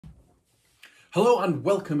Hello and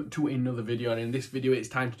welcome to another video, and in this video it's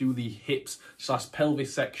time to do the hips /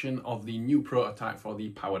 pelvis section of the new prototype for the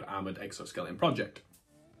powered armoured exoskeleton project.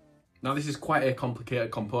 Now this is quite a complicated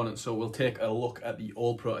component, so we'll take a look at the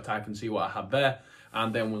old prototype and see what I had there,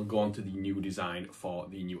 and then we'll go on to the new design for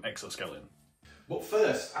the new exoskeleton. But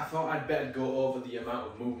first, I thought I'd better go over the amount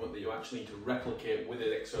of movement that you actually need to replicate with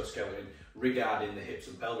an exoskeleton regarding the hips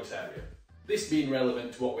and pelvis area. This being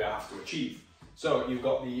relevant to what we have to achieve. So you've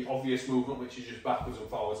got the obvious movement, which is just backwards and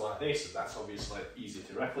forwards like this. That's obviously easy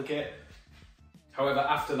to replicate. However,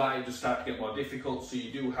 after that, it does start to get more difficult. So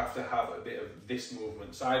you do have to have a bit of this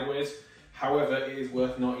movement sideways. However, it is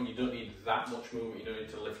worth noting you don't need that much movement. You don't need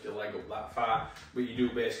to lift your leg up that far, but you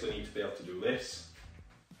do basically need to be able to do this.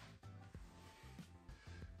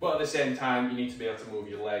 But at the same time, you need to be able to move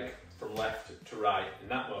your leg from left to right in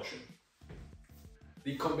that motion.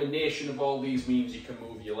 The combination of all these means you can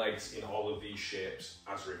move your legs in all of these shapes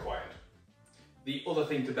as required. The other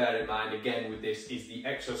thing to bear in mind, again with this, is the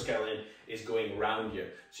exoskeleton is going round you.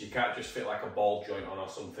 So you can't just fit like a ball joint on or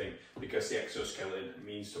something, because the exoskeleton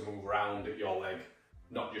means to move round your leg,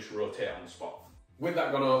 not just rotate on the spot. With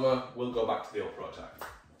that gone over, we'll go back to the old prototype.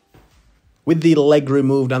 With the leg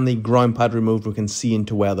removed and the groin pad removed, we can see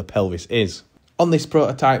into where the pelvis is. On this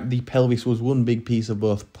prototype, the pelvis was one big piece of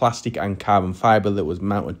both plastic and carbon fibre that was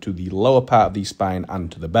mounted to the lower part of the spine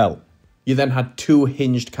and to the belt. You then had two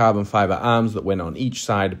hinged carbon fibre arms that went on each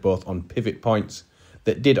side, both on pivot points,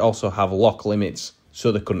 that did also have lock limits,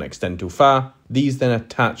 so they couldn't extend too far. These then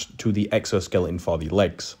attached to the exoskeleton for the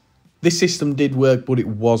legs. This system did work, but it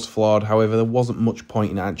was flawed. However, there wasn't much point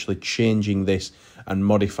in actually changing this and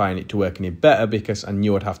modifying it to work any better, because I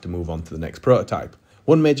knew I'd have to move on to the next prototype.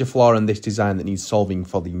 One major flaw in this design that needs solving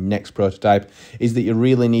for the next prototype is that you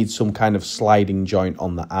really need some kind of sliding joint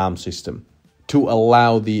on the arm system to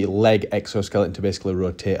allow the leg exoskeleton to basically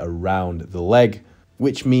rotate around the leg,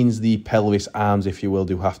 which means the pelvis arms, if you will,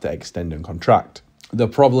 do have to extend and contract. The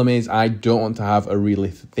problem is I don't want to have a really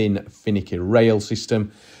thin, finicky rail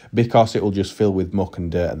system, because it will just fill with muck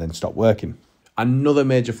and dirt and then stop working. Another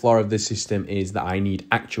major flaw of this system is that I need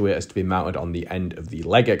actuators to be mounted on the end of the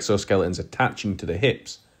leg exoskeletons attaching to the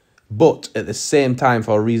hips. But at the same time,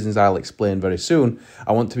 for reasons I'll explain very soon,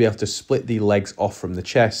 I want to be able to split the legs off from the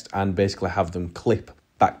chest and basically have them clip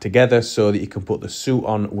back together so that you can put the suit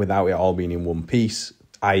on without it all being in one piece.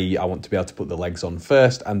 I want to be able to put the legs on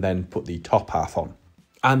first and then put the top half on.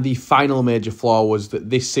 And the final major flaw was that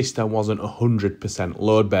this system wasn't 100%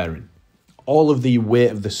 load bearing. All of the weight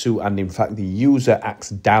of the suit, and in fact the user, acts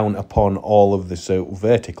down upon all of the suit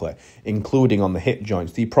vertically, including on the hip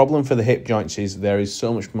joints. The problem for the hip joints is there is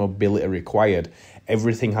so much mobility required.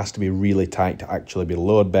 Everything has to be really tight to actually be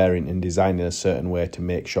load bearing and designed in a certain way to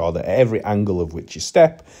make sure that at every angle of which you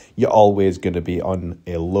step, you're always going to be on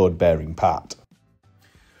a load bearing part.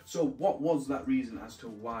 So what was that reason as to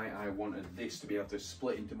why I wanted this to be able to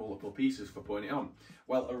split into multiple pieces for putting it on?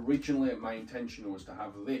 Well, originally my intention was to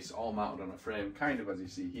have this all mounted on a frame, kind of as you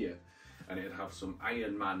see here, and it'd have some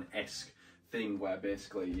Iron Man-esque thing where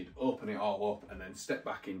basically you'd open it all up and then step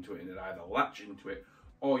back into it, and it'd either latch into it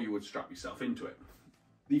or you would strap yourself into it.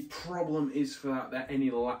 The problem is for that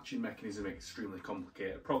any latching mechanism is extremely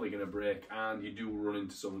complicated, probably going to break, and you do run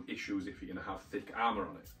into some issues if you're going to have thick armour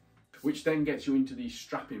on it. Which then gets you into the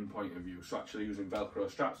strapping point of view, so actually using Velcro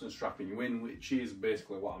straps and strapping you in, which is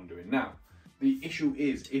basically what I'm doing now. The issue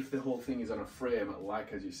is, if the whole thing is on a frame,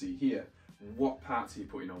 like as you see here, what parts are you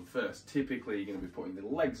putting on first? Typically you're going to be putting the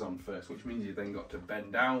legs on first, which means you then got to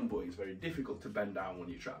bend down, but it's very difficult to bend down when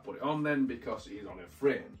you try to put it on then, because it is on a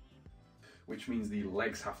frame. Which means the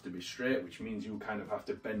legs have to be straight, which means you kind of have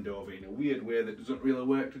to bend over in a weird way that doesn't really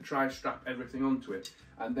work to try strap everything onto it.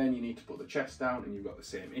 And then you need to put the chest down and you've got the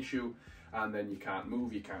same issue, and then you can't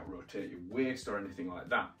move, you can't rotate your waist or anything like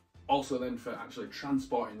that. Also then, for actually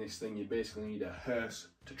transporting this thing, you basically need a hearse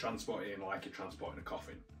to transport it in, like you're transporting a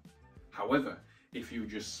coffin. However, if you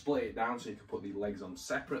just split it down so you can put the legs on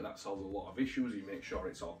separate, that solves a lot of issues. You make sure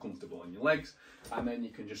it's all comfortable on your legs, and then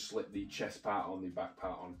you can just slip the chest part on, the back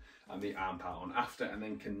part on, and the arm part on after, and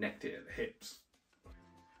then connect it at the hips.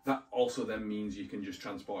 That also then means you can just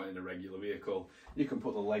transport it in a regular vehicle. You can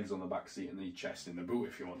put the legs on the back seat and the chest in the boot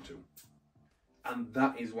if you want to. And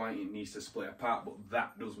that is why it needs to split apart, but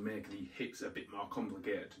that does make the hips a bit more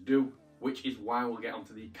complicated to do, which is why we'll get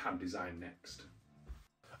onto the CAD design next.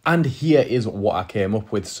 And here is what I came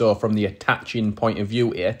up with. So from the attaching point of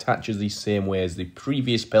view, it attaches the same way as the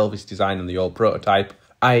previous pelvis design on the old prototype.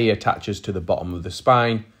 It attaches to the bottom of the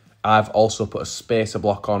spine. I've also put a spacer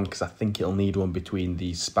block on because I think it'll need one between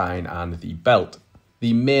the spine and the belt.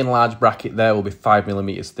 The main large bracket there will be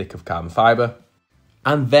 5mm thick of carbon fibre.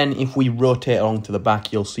 And then if we rotate along to the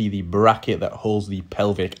back, you'll see the bracket that holds the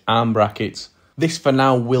pelvic arm brackets. This for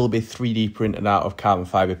now will be 3D printed out of carbon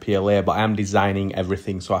fibre PLA, but I am designing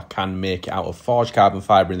everything so I can make it out of forged carbon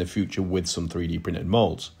fibre in the future with some 3D printed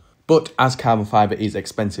moulds. But as carbon fibre is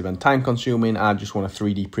expensive and time consuming, I just want to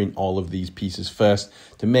 3D print all of these pieces first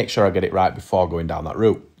to make sure I get it right before going down that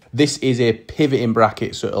route. This is a pivoting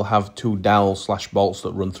bracket, so it'll have two dowels / bolts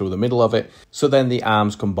that run through the middle of it, so then the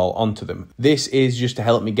arms can bolt onto them. This is just to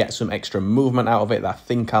help me get some extra movement out of it that I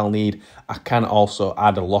think I'll need. I can also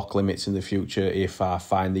add lock limits in the future if I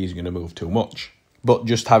find these are going to move too much. But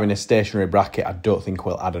just having a stationary bracket I don't think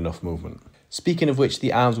will add enough movement. Speaking of which,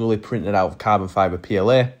 the arms will be printed out of carbon fibre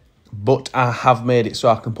PLA, but I have made it so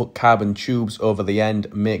I can put carbon tubes over the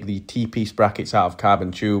end, make the T-piece brackets out of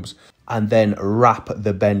carbon tubes, and then wrap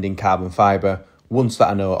the bend in carbon fibre once that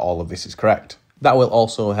I know all of this is correct. That will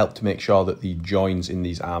also help to make sure that the joins in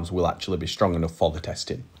these arms will actually be strong enough for the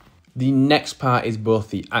testing. The next part is both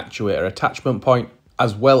the actuator attachment point,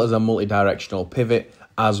 as well as a multi-directional pivot,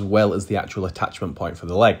 as well as the actual attachment point for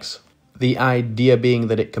the legs. The idea being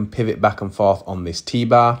that it can pivot back and forth on this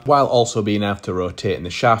T-bar, while also being able to rotate in the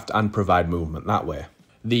shaft and provide movement that way.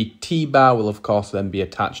 The T-bar will of course then be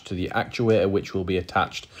attached to the actuator, which will be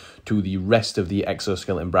attached to the rest of the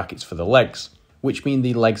exoskeleton brackets for the legs, which mean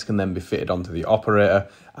the legs can then be fitted onto the operator,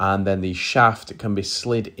 and then the shaft can be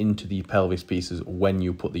slid into the pelvis pieces when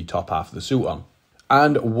you put the top half of the suit on.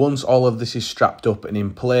 And once all of this is strapped up and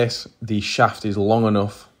in place, the shaft is long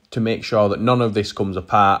enough to make sure that none of this comes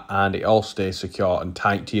apart and it all stays secure and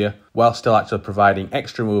tight to you, while still actually providing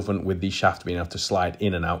extra movement with the shaft being able to slide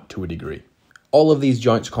in and out to a degree. All of these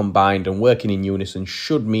joints combined and working in unison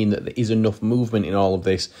should mean that there is enough movement in all of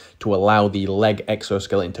this to allow the leg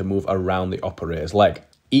exoskeleton to move around the operator's leg.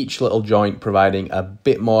 Each little joint providing a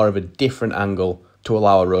bit more of a different angle to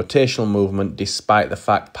allow a rotational movement, despite the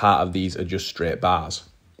fact part of these are just straight bars,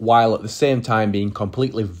 while at the same time being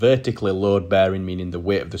completely vertically load bearing, meaning the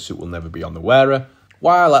weight of the suit will never be on the wearer,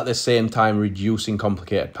 while at the same time reducing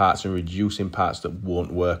complicated parts and reducing parts that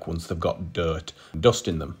won't work once they've got dirt and dust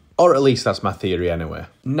in them. Or at least that's my theory anyway.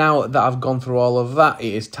 Now that I've gone through all of that,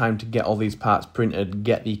 it is time to get all these parts printed,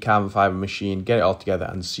 get the carbon fibre machine, get it all together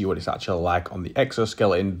and see what it's actually like on the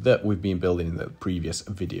exoskeleton that we've been building in the previous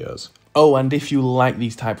videos. Oh, and if you like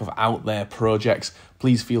these type of out there projects,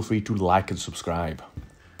 please feel free to like and subscribe.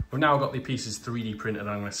 We've now got the pieces 3D printed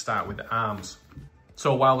and I'm going to start with the arms.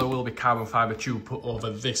 So while there will be carbon fibre tube put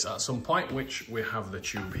over this at some point, which we have the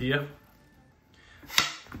tube here,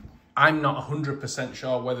 I'm not 100%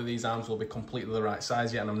 sure whether these arms will be completely the right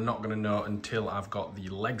size yet, and I'm not going to know until I've got the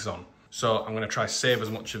legs on. So I'm going to try to save as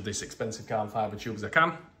much of this expensive carbon fibre tube as I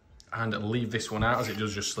can and leave this one out, as it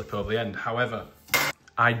does just slip over the end. However,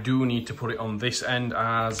 I do need to put it on this end,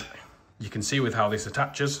 as you can see with how this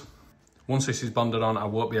attaches. Once this is bonded on, I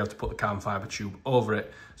won't be able to put the carbon fibre tube over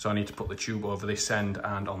it, so I need to put the tube over this end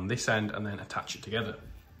and on this end and then attach it together,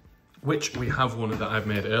 which we have one that I've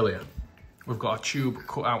made earlier. We've got a tube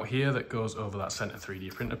cut out here that goes over that centre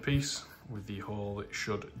 3D printer piece with the hole that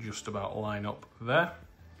should just about line up there.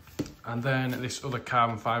 And then this other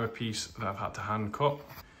carbon fibre piece that I've had to hand cut,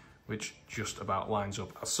 which just about lines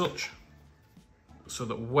up as such, so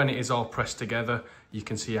that when it is all pressed together, you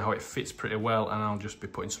can see how it fits pretty well, and I'll just be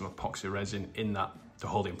putting some epoxy resin in that to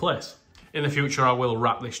hold it in place. In the future, I will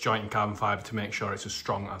wrap this joint in carbon fibre to make sure it's as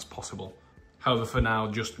strong as possible. However, for now,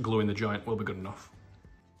 just gluing the joint will be good enough.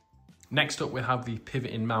 Next up, we have the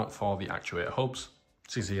pivoting mount for the actuator hubs.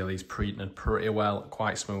 So you see how these printed pretty well,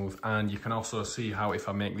 quite smooth, and you can also see how if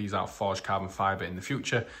I make these out of forged carbon fibre in the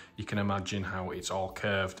future, you can imagine how it's all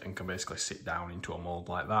curved and can basically sit down into a mould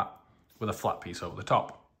like that with a flat piece over the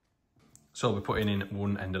top. So we'll be putting in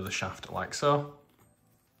one end of the shaft like so,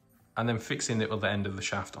 and then fixing the other end of the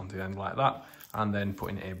shaft onto the end like that, and then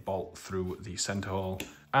putting a bolt through the centre hole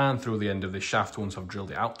and through the end of the shaft once I've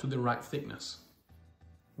drilled it out to the right thickness.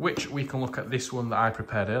 Which we can look at this one that I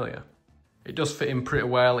prepared earlier. It does fit in pretty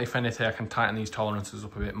well. If anything, I can tighten these tolerances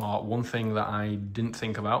up a bit more. One thing that I didn't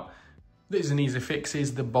think about that is an easy fix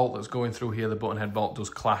is the bolt that's going through here, the button head bolt, does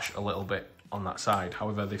clash a little bit on that side.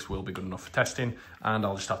 However, this will be good enough for testing, and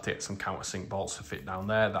I'll just have to get some countersink bolts to fit down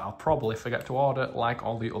there that I'll probably forget to order, like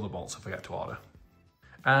all the other bolts I forget to order.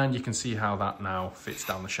 And you can see how that now fits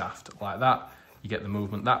down the shaft like that. You get the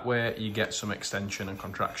movement that way, you get some extension and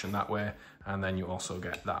contraction that way, and then you also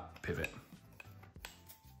get that pivot.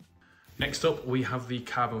 Next up, we have the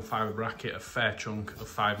carbon fibre bracket, a fair chunk of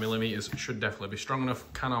 5mm. Should definitely be strong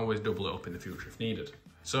enough, can always double it up in the future if needed.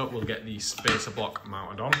 So we'll get the spacer block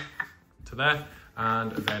mounted on to there,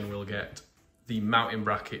 and then we'll get the mounting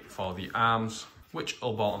bracket for the arms, which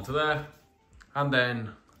will bolt onto there. And then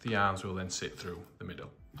the arms will then sit through the middle.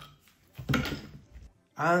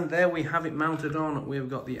 And there we have it mounted on. We've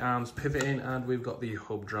got the arms pivoting and we've got the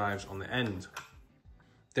hub drives on the end.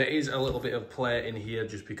 There is a little bit of play in here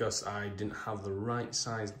just because I didn't have the right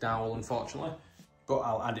size dowel, unfortunately, but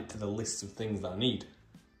I'll add it to the list of things that I need.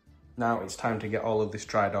 Now it's time to get all of this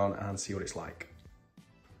tried on and see what it's like.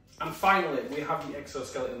 And finally, we have the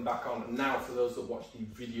exoskeleton back on. Now, for those that watched the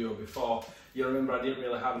video before, you remember I didn't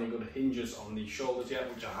really have any good hinges on the shoulders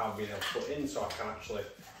yet, which I have been able to put in so I can actually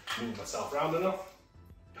move myself around enough.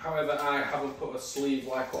 However, I haven't put a sleeve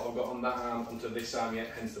like what I've got on that arm onto this arm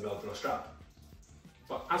yet, hence the Velcro strap.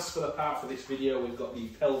 But as for the part for this video, we've got the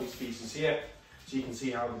pelvis pieces here, so you can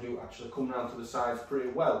see how they do actually come round to the sides pretty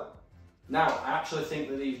well. Now, I actually think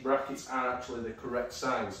that these brackets are actually the correct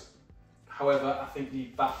size. However, I think the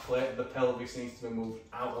back plate of the pelvis needs to be moved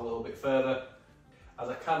out a little bit further, as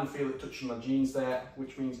I can feel it touching my jeans there,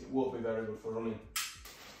 which means it won't be very good for running.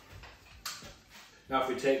 Now, if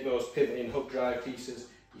we take those pivoting hook drive pieces,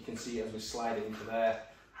 you can see as we slide it into there,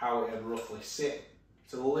 how it would roughly sit.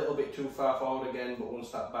 It's a little bit too far forward again, but once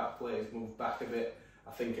that back plate is moved back a bit,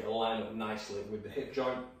 I think it'll line up nicely with the hip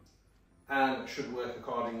joint and should work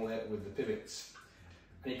accordingly with the pivots.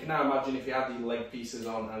 And you can now imagine if you had the leg pieces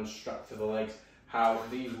on and strapped to the legs, how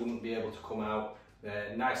these wouldn't be able to come out.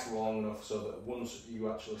 They're nice and long enough so that once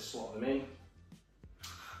you actually slot them in,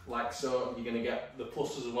 like so, you're going to get the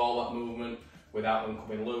pluses of all that movement without them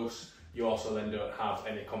coming loose. You also then don't have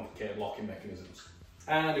any complicated locking mechanisms.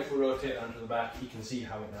 And if we rotate onto the back, you can see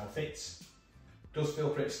how it now fits. Does feel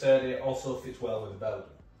pretty sturdy, also fits well with the belt.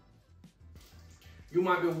 You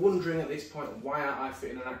might be wondering at this point, why aren't I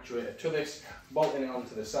fitting an actuator to this, bolting it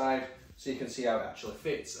onto the side so you can see how it actually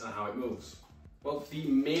fits and how it moves. Well, the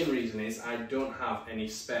main reason is I don't have any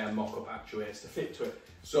spare mock-up actuators to fit to it.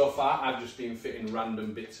 So far, I've just been fitting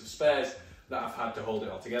random bits of spares that I've had to hold it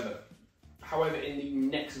all together. However, in the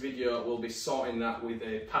next video, we'll be sorting that with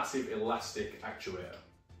a passive elastic actuator.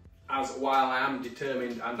 As while I am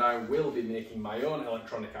determined and I will be making my own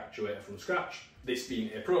electronic actuator from scratch, this being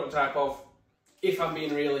a prototype of, if I'm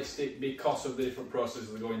being realistic, because of the different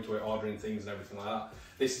processes that go into it, ordering things and everything like that,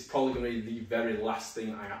 this is probably going to be the very last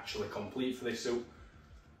thing I actually complete for this suit.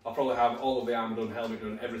 I'll probably have all of the armour done, helmet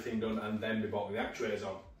done, everything done, and then be bought with the actuators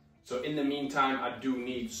on. So in the meantime, I do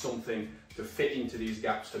need something to fit into these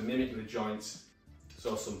gaps to mimic the joints.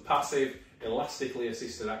 So some passive, elastically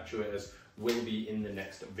assisted actuators will be in the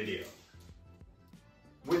next video.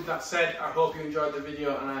 With that said, I hope you enjoyed the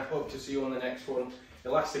video and I hope to see you on the next one.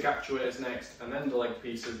 Elastic actuators next, and then the leg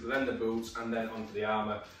pieces, then the boots, and then onto the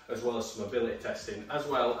armour, as well as some ability testing, as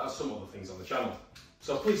well as some other things on the channel.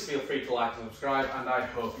 So please feel free to like and subscribe, and I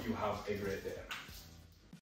hope you have a great day.